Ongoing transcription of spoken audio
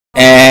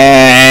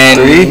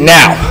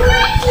now.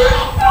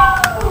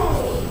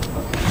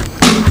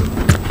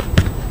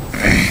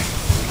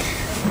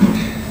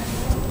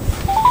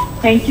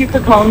 Thank you for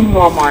calling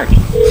Walmart.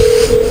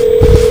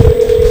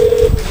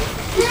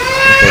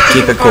 Okay,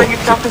 keep it cool.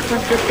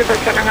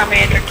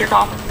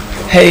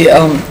 Hey,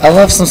 I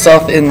left some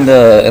stuff in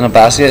a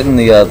basket in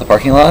the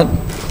parking lot,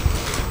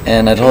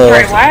 and I totally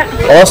Sorry, left.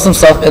 what? I left some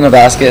stuff in a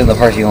basket in the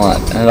parking lot,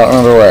 and I don't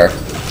remember where.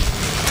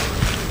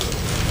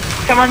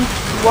 Someone,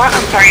 what?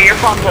 I'm sorry, your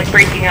phone's like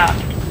breaking up.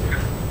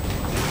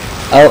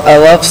 I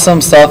left some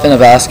stuff in a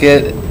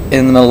basket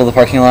in the middle of the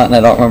parking lot, and I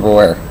don't remember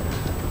where.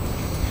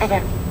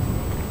 Okay.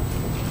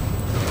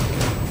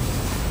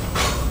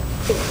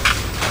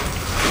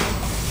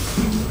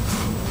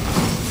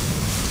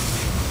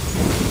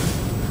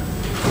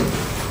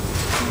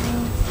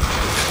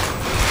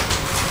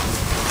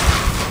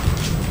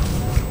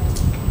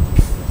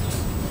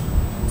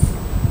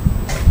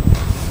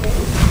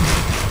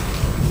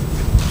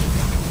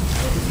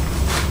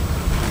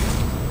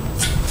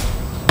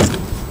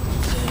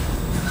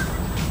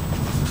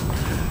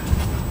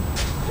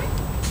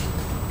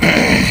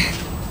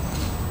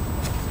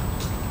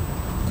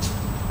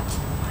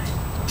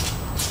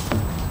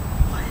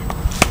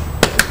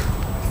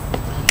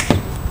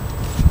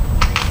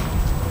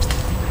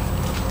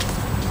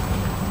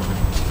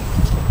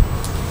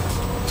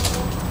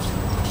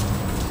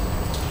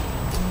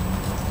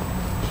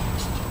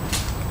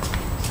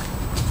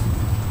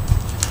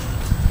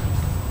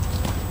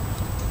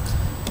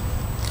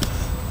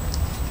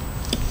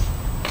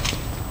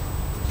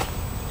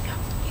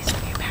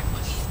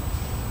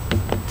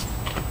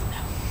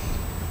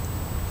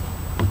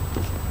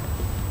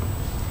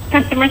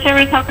 Customer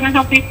service, how can I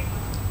help you?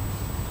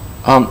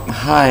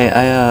 Hi,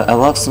 I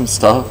left some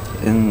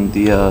stuff in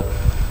the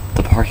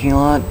parking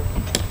lot.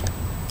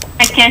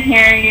 I can't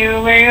hear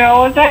you. Where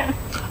was it?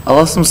 I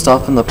left some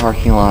stuff in the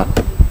parking lot.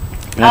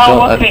 And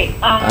Okay.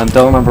 I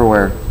don't remember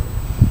where.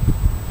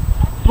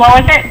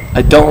 What was it?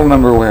 I don't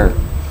remember where.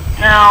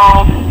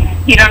 No,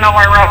 you don't know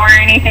where row or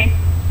anything?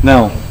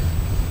 No,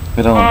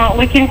 I don't.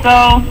 We can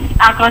go,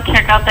 I'll go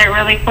check out there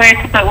really quick,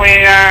 but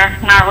we are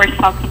not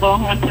responsible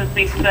once it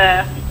leaves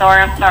the store,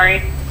 I'm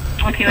sorry.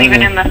 If you leave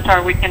it in the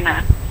store, we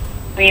can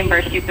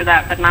reimburse you for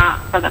that, but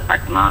not for the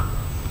parking lot.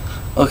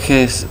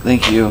 Okay,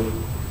 thank you.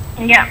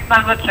 Yeah,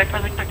 I'll go check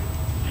really quick.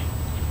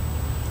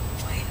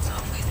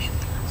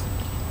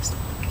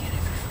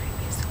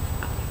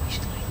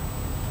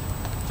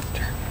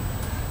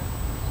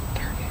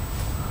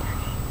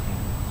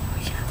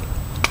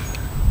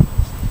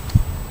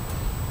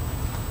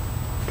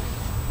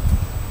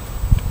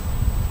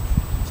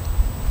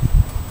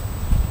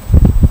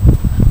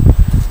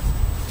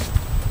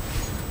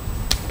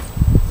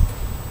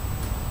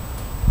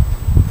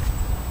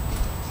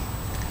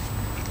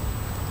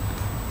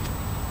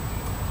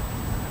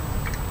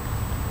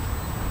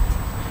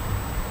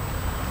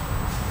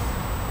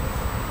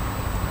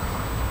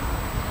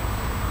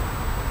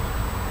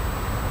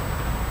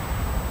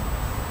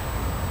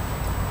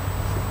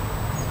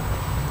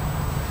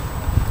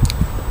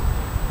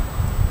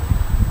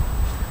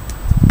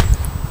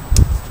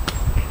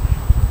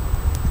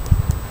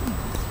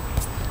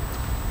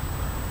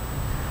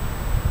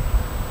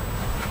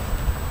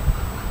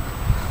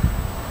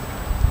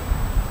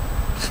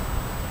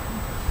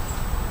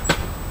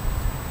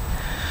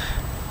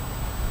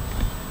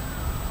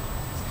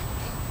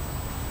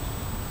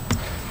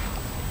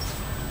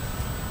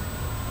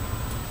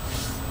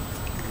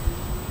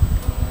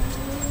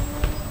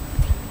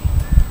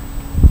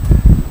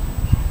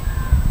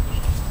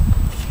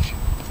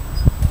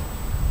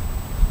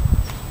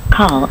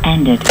 Call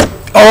ended.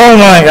 Oh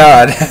my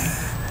god.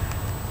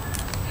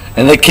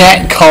 And they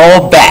can't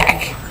call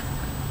back.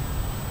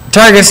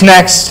 Target's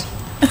next.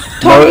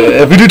 No,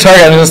 if we do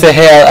Target, I'm gonna say,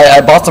 hey,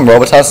 I bought some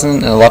Robitussin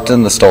and I left it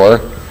in the store.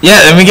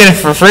 Yeah, then we get it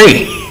for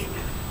free.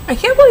 I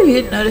can't believe you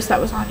didn't notice that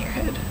was on your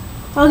head.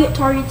 I'll get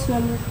Target's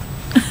number.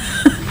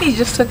 He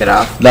just took it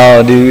off.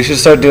 No, dude, we should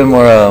start doing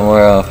more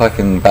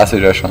fucking fast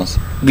food restaurants.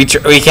 We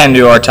can't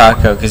do our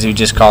taco because we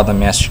just called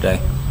them yesterday.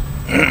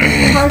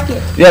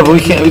 Target. Yeah, but we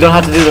can't. We don't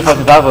have to do the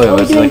fucking taco. Are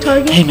we It's doing like,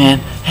 Target? hey man,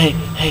 hey,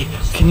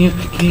 can you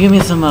give me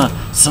some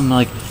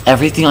like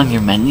everything on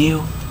your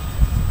menu?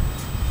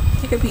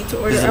 Like a pizza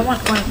order. I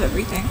want one of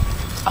everything.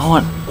 I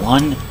want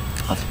one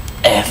of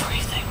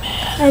everything,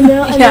 man. I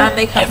know. Yeah, and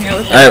they come here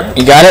with Alright,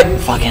 you got it?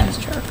 Fucking,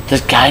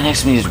 this guy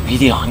next to me is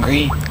really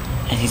hungry,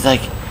 and he's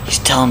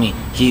telling me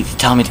to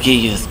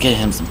get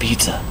him some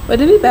pizza.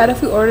 Would it be bad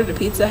if we ordered a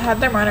pizza,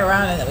 had them run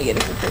around, and then we get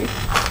it for free?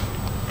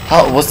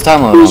 What's the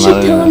time limit We on should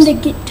that? tell them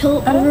anyways? to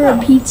order a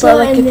pizza, But,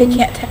 like, and if they then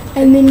can't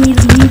and then we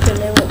leave, and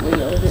they won't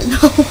reload it.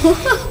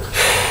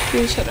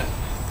 We should have.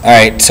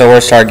 Alright, so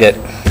where's Target?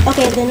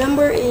 Okay, the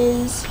number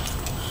is.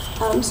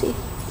 See.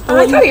 I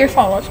like how your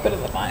phone works better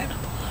than mine.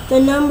 The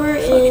number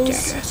Fucking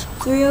is jackass.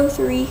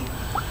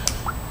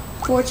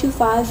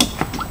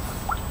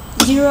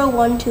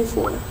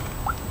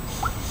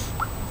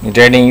 303-425-0124.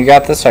 Jordan, you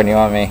got this or do you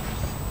want me?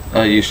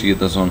 You should get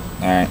this one.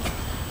 Alright,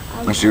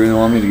 Unless you really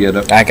want me to get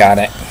it. I got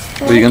it.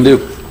 What are you gonna do?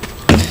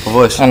 What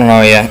voice? I don't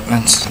know yet.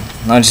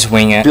 I'll just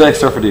wing it. Be like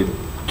Surfer Dude.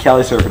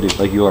 Cali Surfer Dude,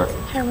 like you are.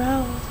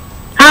 Hello.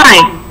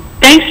 Hi.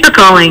 Thanks for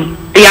calling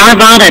the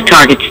Arvada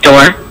Target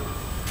store.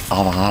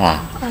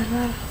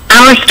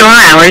 Our store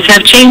hours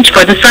have changed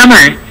for the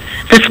summer.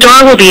 The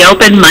store will be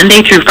open Monday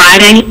through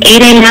Friday, 8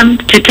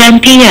 a.m. to 10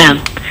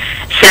 p.m.,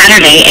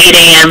 Saturday, 8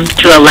 a.m.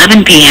 to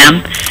 11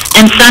 p.m.,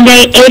 and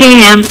Sunday, 8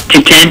 a.m.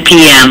 to 10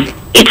 p.m.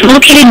 It's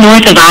located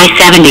north of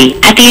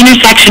I-70 at the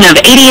intersection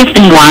of 80th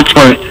and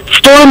Wadsworth.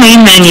 Store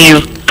main menu.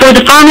 For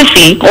the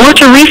pharmacy or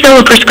to refill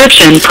a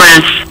prescription,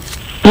 press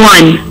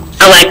 1.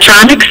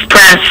 Electronics,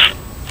 press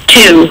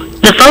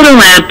 2. The photo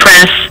lab,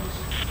 press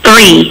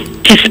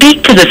 3. To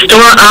speak to the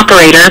store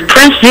operator,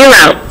 press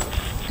 0.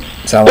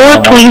 Is that what I Or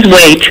want? please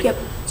wait. Yep,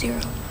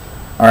 0.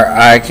 Or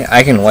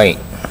I can wait.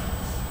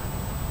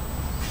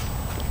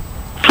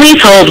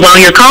 Please hold while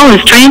your call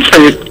is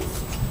transferred.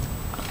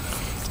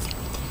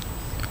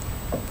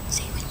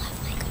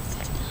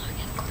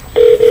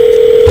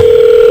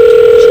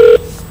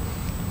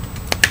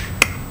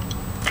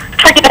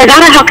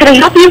 How can I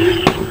help you?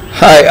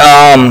 Hi,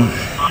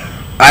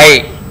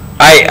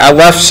 I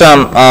left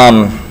some,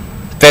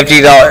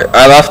 $50,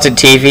 I left a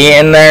TV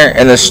in there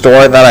in the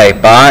store that I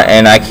bought,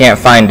 and I can't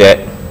find it.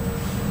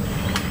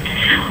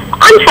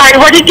 I'm sorry,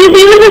 what did you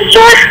leave in the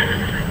store?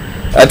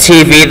 A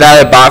TV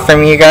that I bought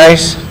from you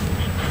guys?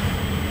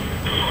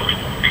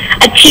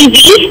 A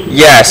TV?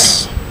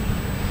 Yes.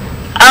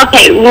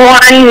 Okay,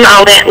 one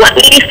moment. Let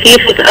me see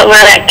if it's over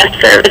at guest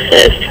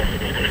services.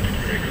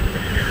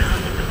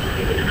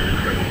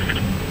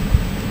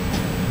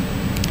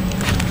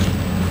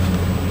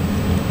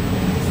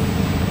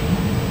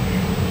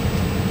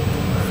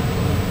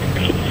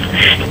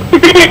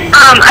 Is it a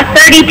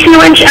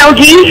 32-inch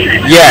LG?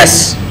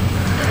 Yes.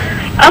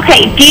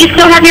 Okay, do you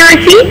still have your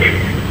receipt?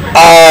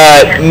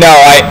 No,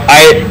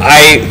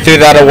 I threw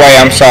that away,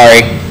 I'm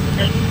sorry.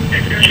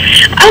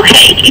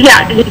 Okay,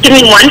 yeah, give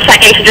me 1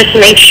 second to just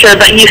make sure,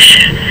 but you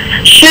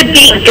should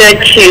be good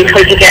to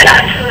click get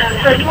us.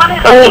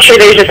 I'll make sure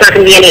there's just not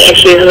going to be any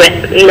issues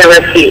with the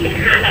receipt.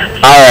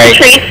 Alright.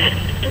 Trace?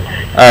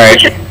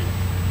 Alright.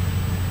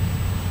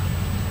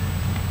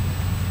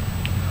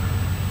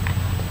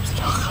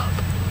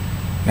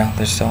 No,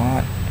 they're still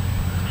on.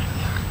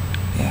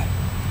 Yeah.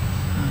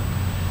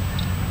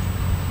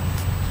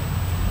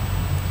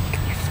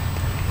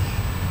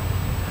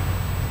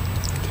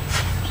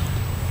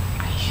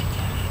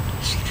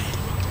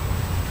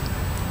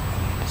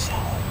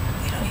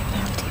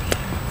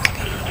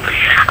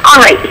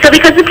 Alright, so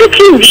because it's a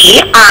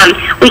TV,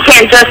 we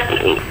can't just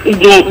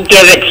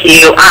give it to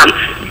you.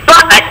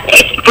 But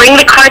if you bring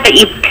the card that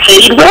you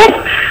paid with,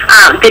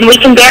 then we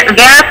can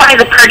verify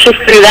the purchase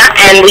through that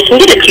and we can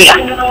give it to you.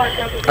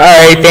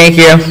 Alright,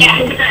 thank you.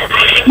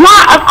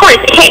 Yeah, of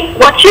course. Hey,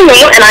 what's your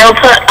name? And I will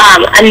put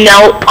a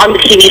note on the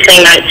TV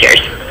saying that it's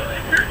yours.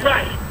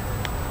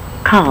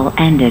 Call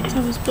ended.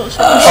 That was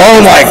bullshit.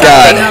 Oh my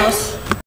god. Something else.